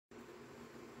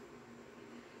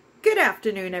Good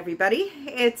afternoon, everybody.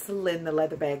 It's Lynn, the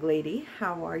Leather Bag Lady.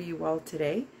 How are you all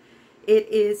today? It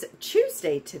is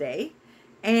Tuesday today,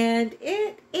 and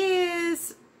it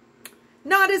is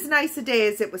not as nice a day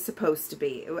as it was supposed to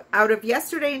be. Out of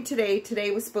yesterday and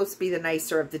today was supposed to be the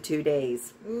nicer of the 2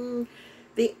 days.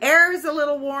 The air is a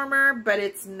little warmer, but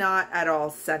it's not at all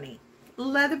sunny.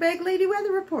 Leather Bag Lady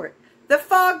weather report. The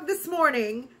fog this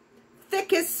morning,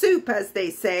 thick as soup, as they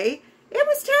say. It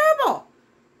was terrible.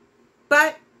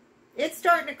 But it's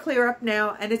starting to clear up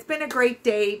now, and it's been a great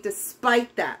day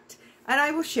despite that. And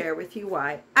I will share with you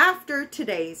why after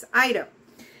today's item.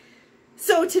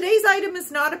 So today's item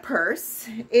is not a purse.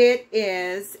 It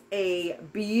is a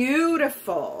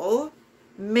beautiful,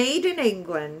 made in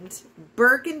England,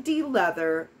 burgundy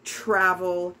leather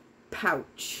travel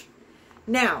pouch.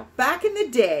 Now, back in the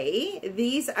day,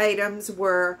 these items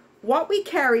were what we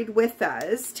carried with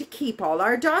us to keep all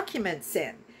our documents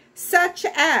in, such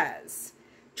as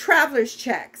traveler's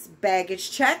checks, baggage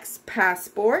checks,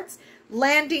 passports,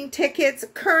 landing tickets,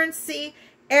 currency,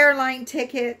 airline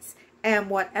tickets, and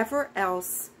whatever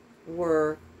else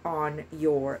were on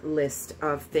your list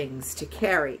of things to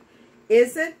carry.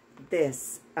 Isn't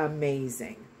this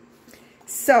amazing?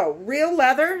 So, real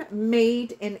leather,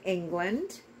 made in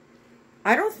England.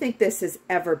 I don't think this has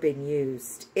ever been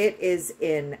used. It is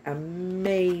in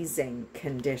amazing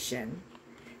condition.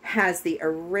 Has the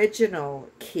original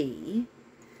key.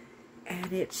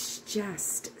 And it's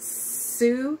just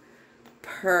superb.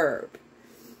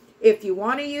 If you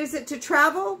want to use it to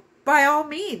travel, by all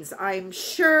means. I'm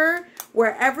sure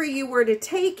wherever you were to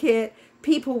take it,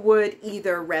 people would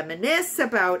either reminisce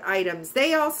about items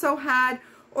they also had,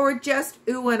 or just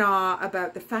ooh and ah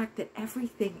about the fact that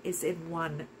everything is in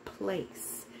one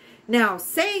place. Now,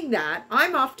 saying that,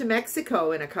 I'm off to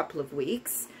Mexico in a couple of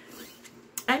weeks.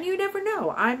 And you never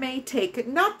know, I may take,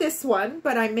 not this one,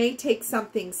 but I may take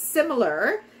something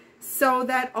similar so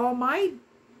that all my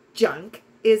junk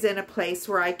is in a place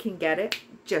where I can get it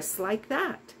just like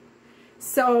that.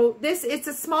 So it's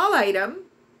a small item,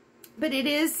 but it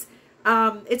is,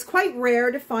 it's quite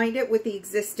rare to find it with the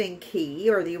existing key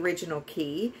or the original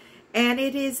key. And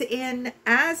it is in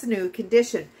as new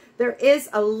condition. There is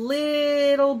a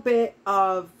little bit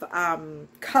of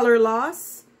color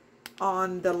loss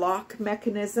on the lock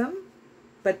mechanism,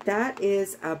 but that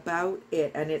is about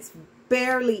it, and it's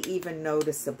barely even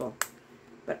noticeable.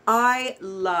 But I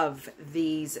love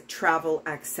these travel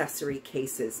accessory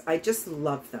cases. I just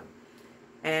love them.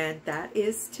 And that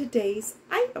is today's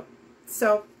item.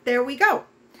 So there we go.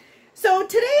 So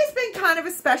today has been kind of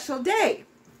a special day.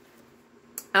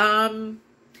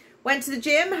 Went to the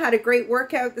gym, had a great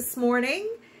workout this morning,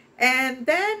 and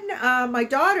then my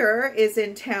daughter is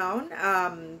in town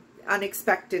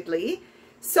unexpectedly.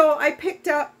 So I picked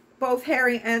up both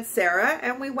Harry and Sarah,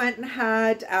 and we went and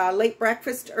had late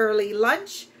breakfast, early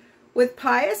lunch with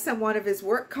Pius and one of his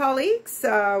work colleagues.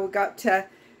 We got to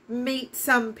meet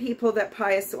some people that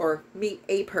Pius, or meet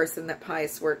a person that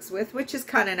Pius works with, which is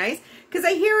kind of nice, because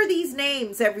I hear these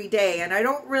names every day, and I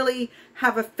don't really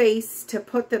have a face to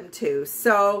put them to.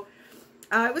 So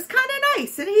it was kind of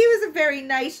nice, and he was a very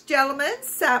nice gentleman,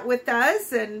 sat with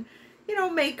us, and you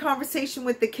know, made conversation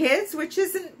with the kids, which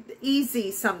isn't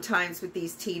easy sometimes with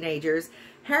these teenagers.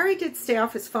 Harry did stay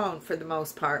off his phone for the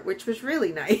most part, which was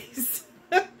really nice.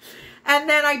 And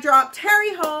then I dropped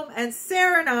Harry home, and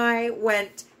Sarah and I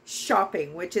went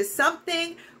shopping, which is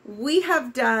something we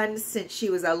have done since she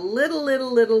was a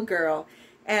little girl.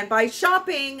 And by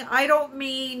shopping, I don't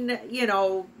mean, you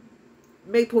know,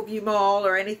 Mapleview Mall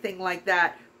or anything like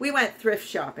that. We went thrift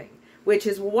shopping, which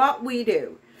is what we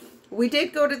do. We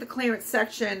did go to the clearance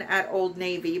section at Old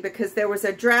Navy because there was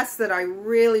a dress that I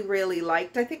really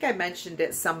liked. I think I mentioned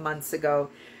it some months ago.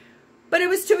 But it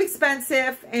was too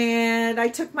expensive, and I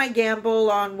took my gamble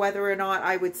on whether or not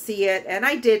I would see it, and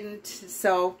I didn't,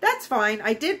 so that's fine.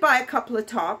 I did buy a couple of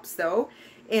tops, though,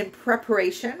 in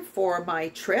preparation for my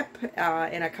trip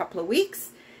in a couple of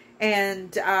weeks.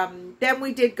 And then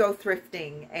we did go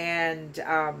thrifting, and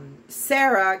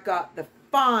Sarah got the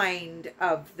find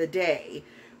of the day.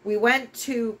 We went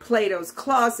to Plato's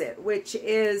Closet, which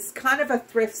is kind of a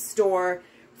thrift store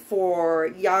for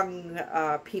young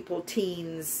people,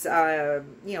 teens,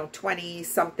 you know,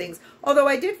 20-somethings. Although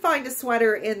I did find a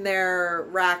sweater in their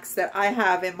racks that I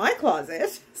have in my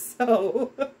closet.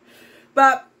 So,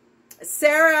 but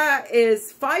Sarah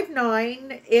is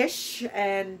 5'9"-ish,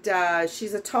 and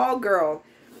she's a tall girl.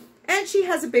 And she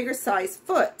has a bigger size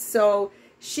foot. So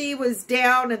she was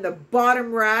down in the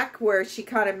bottom rack where she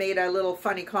kind of made a little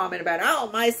funny comment about, oh,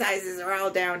 my sizes are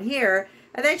all down here.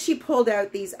 And then she pulled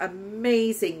out these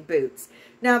amazing boots.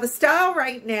 Now, the style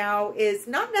right now is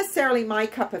not necessarily my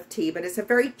cup of tea, but it's a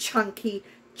very chunky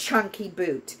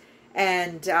boot.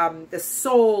 And the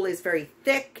sole is very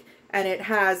thick, and it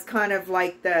has kind of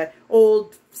like the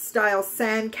old style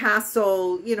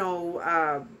sandcastle, you know,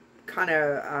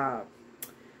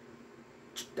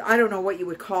 I don't know what you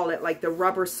would call it, like the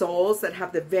rubber soles that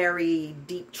have the very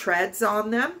deep treads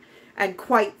on them and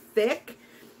quite thick.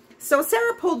 So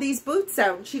Sarah pulled these boots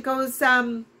out and she goes,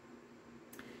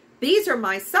 these are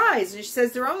my size. And she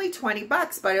says, they're only 20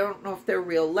 bucks, but I don't know if they're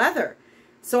real leather.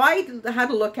 So I had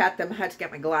to look at them, had to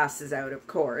get my glasses out, of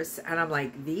course. And I'm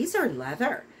like, these are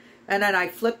leather. And then I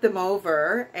flipped them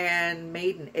over, and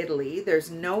made in Italy. There's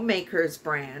no maker's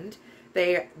brand.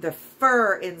 The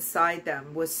fur inside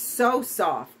them was so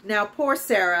soft. Now, poor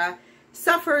Sarah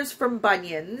suffers from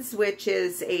bunions, which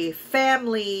is a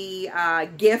family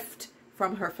gift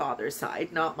from her father's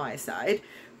side, not my side.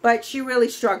 But she really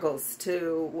struggles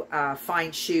to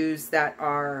find shoes that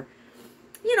are,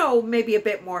 you know, maybe a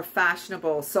bit more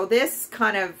fashionable. So this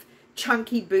kind of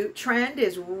chunky boot trend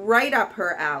is right up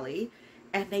her alley.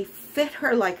 And they fit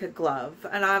her like a glove.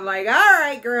 And I'm like, all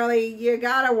right, girlie, you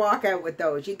got to walk out with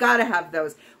those. You got to have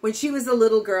those. When she was a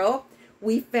little girl,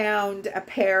 we found a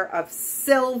pair of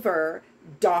silver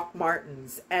Doc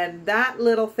Martens. And that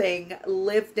little thing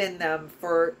lived in them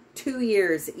for 2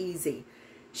 years easy.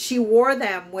 She wore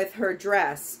them with her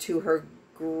dress to her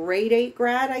grade 8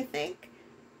 grad, I think.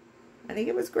 I think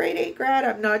it was grade 8 grad.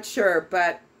 I'm not sure,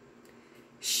 but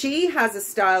she has a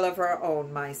style of her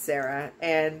own, my Sarah,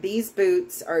 and these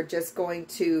boots are just going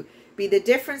to be the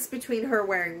difference between her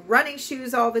wearing running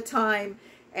shoes all the time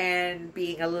and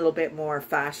being a little bit more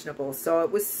fashionable. So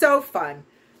it was so fun.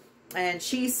 And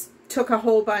she took a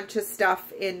whole bunch of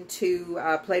stuff into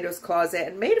Plato's Closet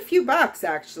and made a few bucks,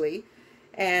 actually.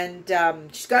 And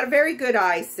she's got a very good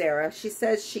eye, Sarah. She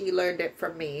says she learned it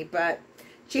from me, but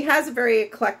she has a very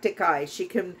eclectic eye. She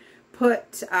can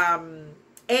put...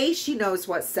 she knows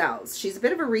what sells. She's a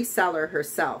bit of a reseller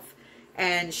herself,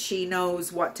 and she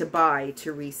knows what to buy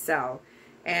to resell.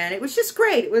 And it was just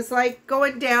great. It was like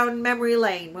going down memory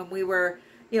lane when we were,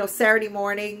 you know, Saturday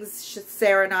mornings.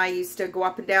 Sarah and I used to go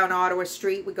up and down Ottawa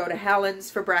Street. We'd go to Helen's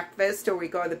for breakfast, or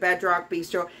we'd go to the Bedrock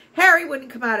Bistro. Harry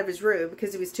wouldn't come out of his room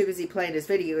because he was too busy playing his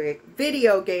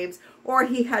video games, or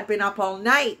he had been up all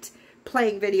night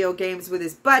playing video games with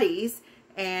his buddies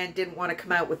and didn't want to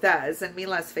come out with us. I mean,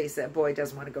 let's face it, boy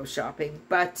doesn't want to go shopping.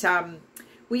 But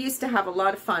we used to have a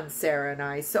lot of fun, Sarah and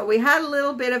I. So we had a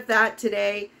little bit of that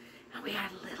today. And we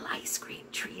had a little ice cream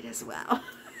treat as well.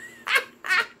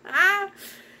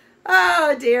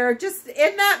 Oh, dear. Just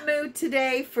in that mood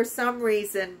today for some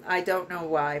reason. I don't know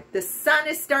why. The sun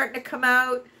is starting to come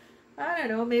out. I don't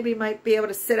know. Maybe might be able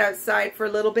to sit outside for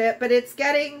a little bit. But it's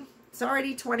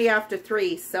already 20 after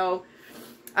 3. So...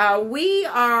 we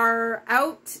are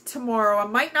out tomorrow. I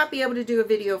might not be able to do a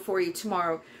video for you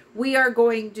tomorrow. We are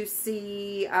going to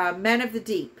see Men of the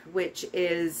Deep, which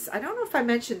is, I don't know if I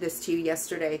mentioned this to you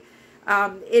yesterday.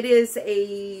 It is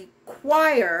a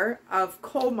choir of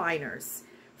coal miners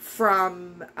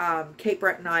from Cape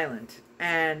Breton Island.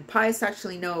 And Pius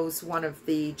actually knows one of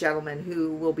the gentlemen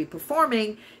who will be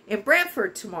performing in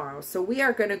Brantford tomorrow. So we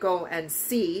are going to go and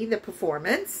see the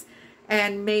performance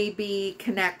and maybe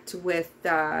connect with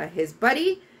his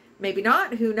buddy. Maybe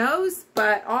not, who knows?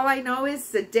 But all I know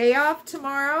is the day off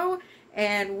tomorrow,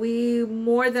 and we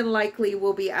more than likely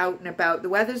will be out and about. The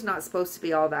weather's not supposed to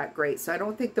be all that great, so I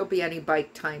don't think there'll be any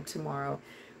bike time tomorrow.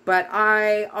 But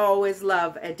I always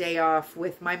love a day off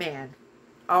with my man.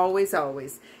 Always,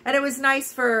 always. And it was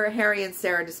nice for Harry and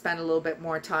Sarah to spend a little bit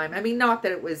more time. I mean, not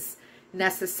that it was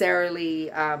necessarily...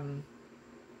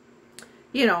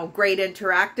 you know, great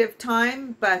interactive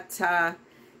time, but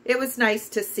it was nice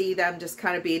to see them just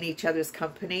kind of be in each other's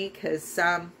company, because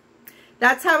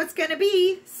that's how it's going to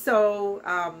be. So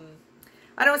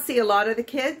I don't see a lot of the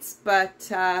kids, but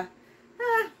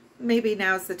maybe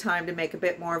now's the time to make a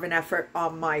bit more of an effort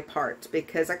on my part,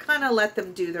 because I kind of let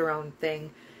them do their own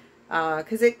thing,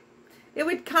 because it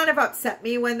would kind of upset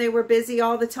me when they were busy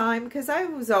all the time, because I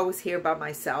was always here by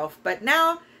myself. But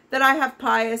now that I have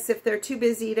Pius, if they're too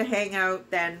busy to hang out,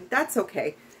 then that's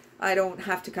okay. I don't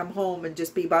have to come home and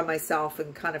just be by myself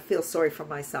and kind of feel sorry for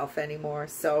myself anymore.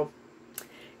 So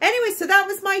anyway, so that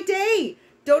was my day.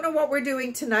 Don't know what we're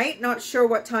doing tonight. Not sure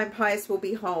what time Pius will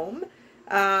be home.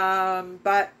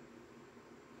 But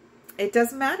it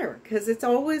doesn't matter, because it's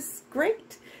always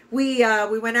great. We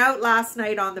went out last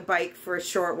night on the bike for a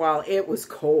short while. It was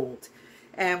cold.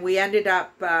 And we ended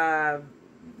up...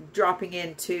 dropping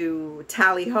into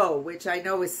Tally Ho, which I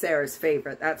know is Sarah's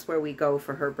favorite. That's where we go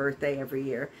for her birthday every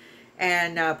year.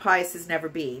 And Pius has never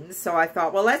been. So I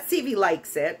thought, well, let's see if he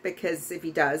likes it, because if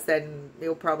he does, then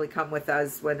he'll probably come with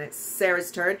us when it's Sarah's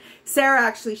turn. Sarah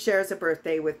actually shares a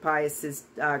birthday with Pius's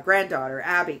granddaughter,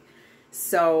 Abby.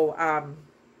 So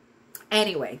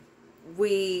anyway,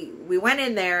 we went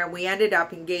in there and we ended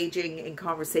up engaging in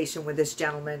conversation with this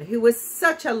gentleman who was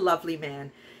such a lovely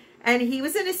man. And he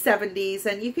was in his 70s,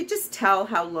 and you could just tell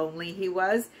how lonely he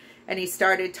was. And he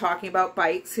started talking about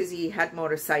bikes because he had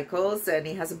motorcycles and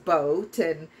he has a boat.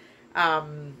 And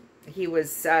he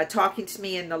was talking to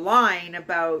me in the line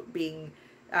about being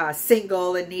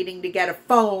single and needing to get a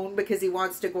phone because he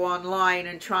wants to go online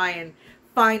and try and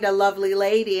find a lovely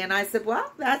lady. And I said,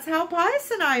 well, that's how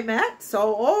Pius and I met.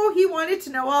 So, he wanted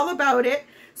to know all about it.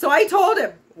 So I told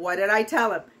him. What did I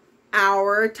tell him?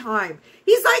 Our time.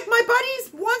 He's like, my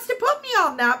buddies wants to put me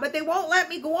on that, but they won't let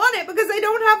me go on it because I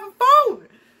don't have a phone.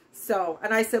 So,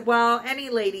 and I said, well, any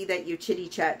lady that you chitty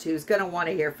chat to is going to want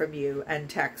to hear from you and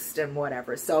text and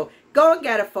whatever. So go and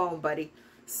get a phone, buddy.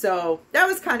 So that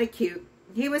was kind of cute.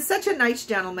 He was such a nice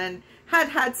gentleman,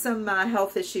 had some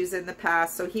health issues in the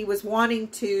past. So he was wanting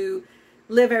to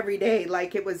live every day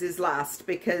like it was his last,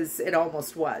 because it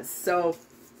almost was. So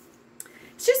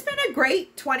it's just been a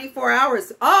great 24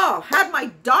 hours. Oh, had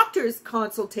my doctor's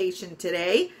consultation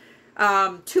today.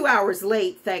 2 hours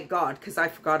late, thank God, because I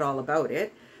forgot all about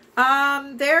it.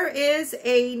 There is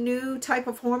a new type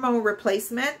of hormone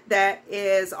replacement that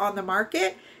is on the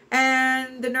market,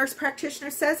 and the nurse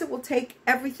practitioner says it will take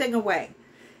everything away.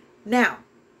 Now,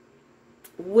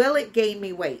 will it gain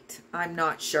me weight? I'm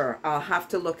not sure. I'll have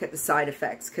to look at the side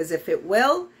effects, because if it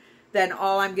will, then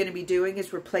all I'm going to be doing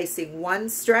is replacing one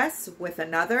stress with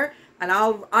another, and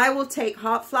I will take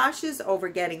hot flashes over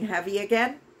getting heavy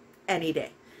again any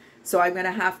day. So I'm going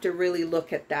to have to really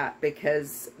look at that,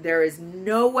 because there is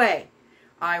no way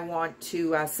I want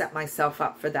to set myself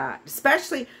up for that.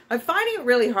 Especially, I'm finding it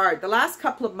really hard. The last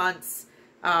couple of months,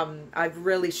 I've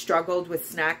really struggled with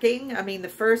snacking. I mean, the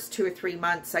first 2 or 3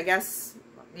 months, I guess,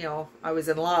 you know, I was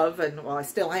in love, and well, I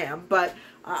still am. But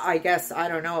I guess, I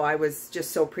don't know, I was just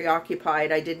so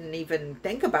preoccupied, I didn't even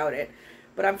think about it.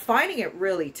 But I'm finding it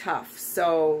really tough.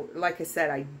 So, like I said,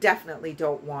 I definitely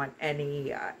don't want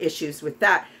any issues with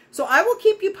that. So I will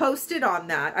keep you posted on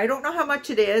that. I don't know how much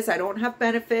it is. I don't have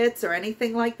benefits or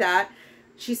anything like that.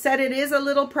 She said it is a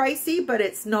little pricey, but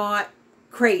it's not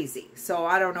crazy. So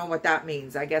I don't know what that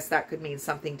means. I guess that could mean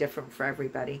something different for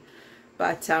everybody.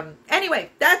 But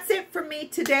anyway, that's it for me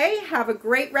today. Have a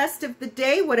great rest of the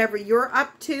day, whatever you're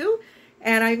up to.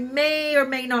 And I may or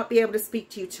may not be able to speak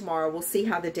to you tomorrow. We'll see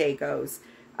how the day goes.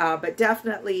 But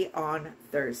definitely on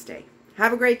Thursday.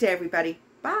 Have a great day, everybody.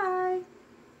 Bye.